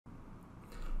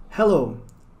Hello,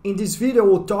 in this video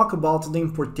we'll talk about the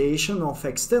importation of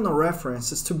external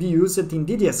references to be used in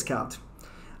DDS-CAD.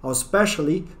 I'll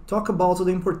especially talk about the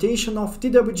importation of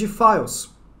DWG files.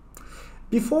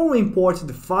 Before we import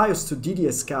the files to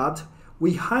DDS-CAD,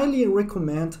 we highly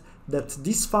recommend that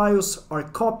these files are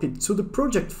copied to the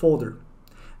project folder.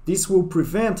 This will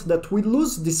prevent that we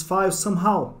lose these files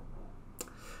somehow.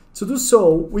 To do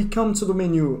so, we come to the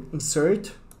menu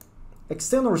Insert,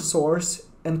 External Resource,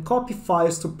 and copy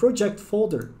files to project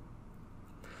folder.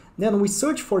 Then we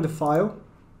search for the file.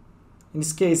 In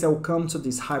this case, I will come to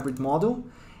this hybrid model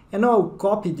and I will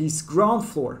copy this ground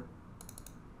floor.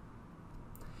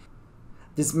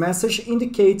 This message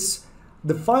indicates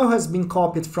the file has been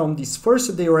copied from this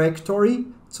first directory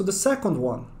to the second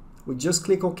one. We just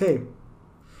click OK.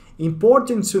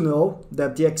 Important to know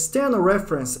that the external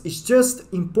reference is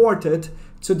just imported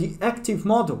to the active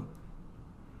model.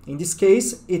 In this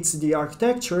case, it's the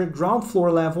architecture ground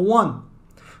floor level 1.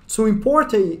 To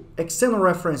import an external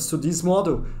reference to this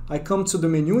model, I come to the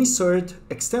menu Insert,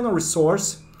 External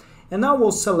Resource, and I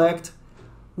will select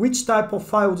which type of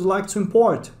file I would like to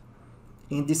import.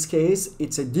 In this case,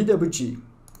 it's a DWG.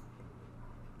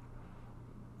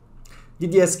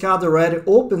 DDS-CAD already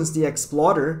opens the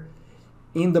Explorer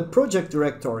in the project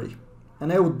directory,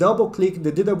 and I will double-click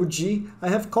the DWG I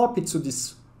have copied to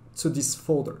this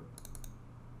folder.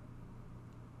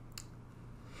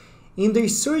 In the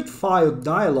Insert File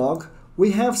dialog,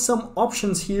 we have some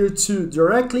options here to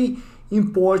directly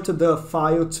import the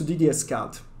file to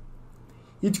DDS-CAD.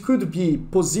 It could be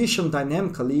positioned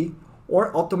dynamically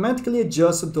or automatically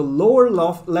adjust the lower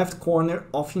left corner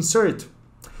of Insert.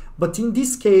 But in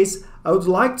this case, I would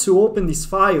like to open this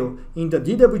file in the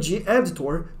DWG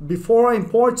editor before I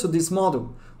import to this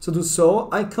model. To do so,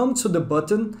 I come to the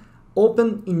button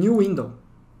Open in New Window.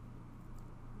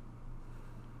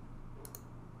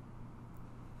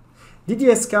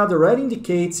 DDS-CAD already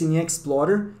indicates in the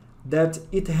Explorer that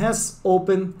it has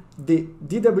opened the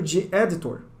DWG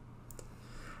editor.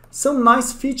 Some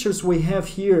nice features we have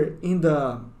here in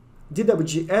the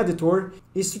DWG editor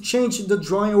is to change the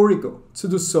drawing origo. To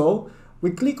do so, we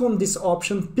click on this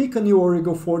option, pick a new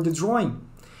origo for the drawing.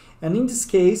 And in this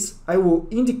case, I will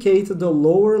indicate the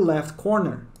lower left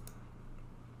corner.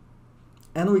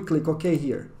 And we click OK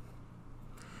here.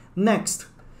 Next,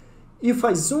 if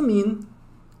I zoom in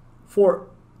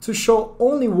to show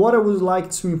only what I would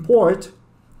like to import,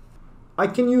 I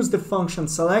can use the function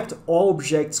Select All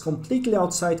Objects completely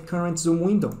outside current zoom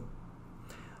window.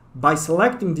 By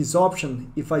selecting this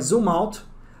option, if I zoom out,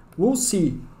 we'll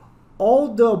see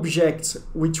all the objects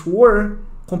which were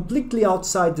completely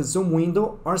outside the zoom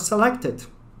window are selected.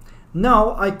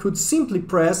 Now I could simply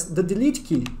press the Delete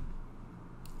key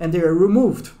and they are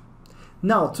removed.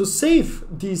 Now to save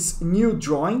this new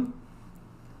drawing,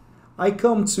 I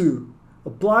come to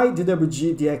Apply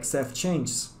DWG DXF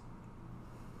Changes.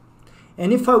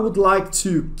 And if I would like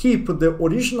to keep the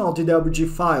original DWG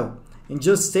file and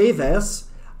just save as,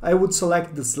 I would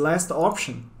select this last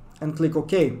option and click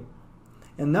OK.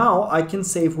 And now I can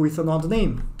save with another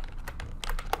name.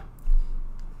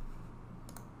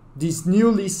 This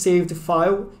newly saved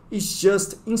file is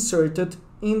just inserted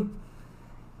in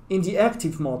the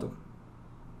active model.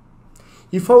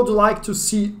 If I would like to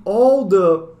see all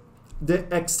the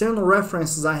external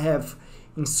references I have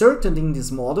inserted in this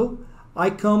model,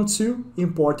 I come to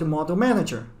Import Model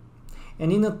Manager.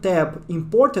 And in the tab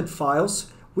Imported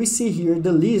Files, we see here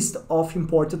the list of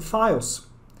imported files.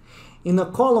 In the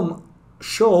column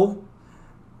Show,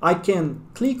 I can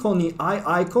click on the eye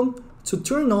icon to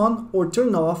turn on or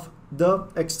turn off the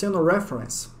external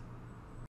reference.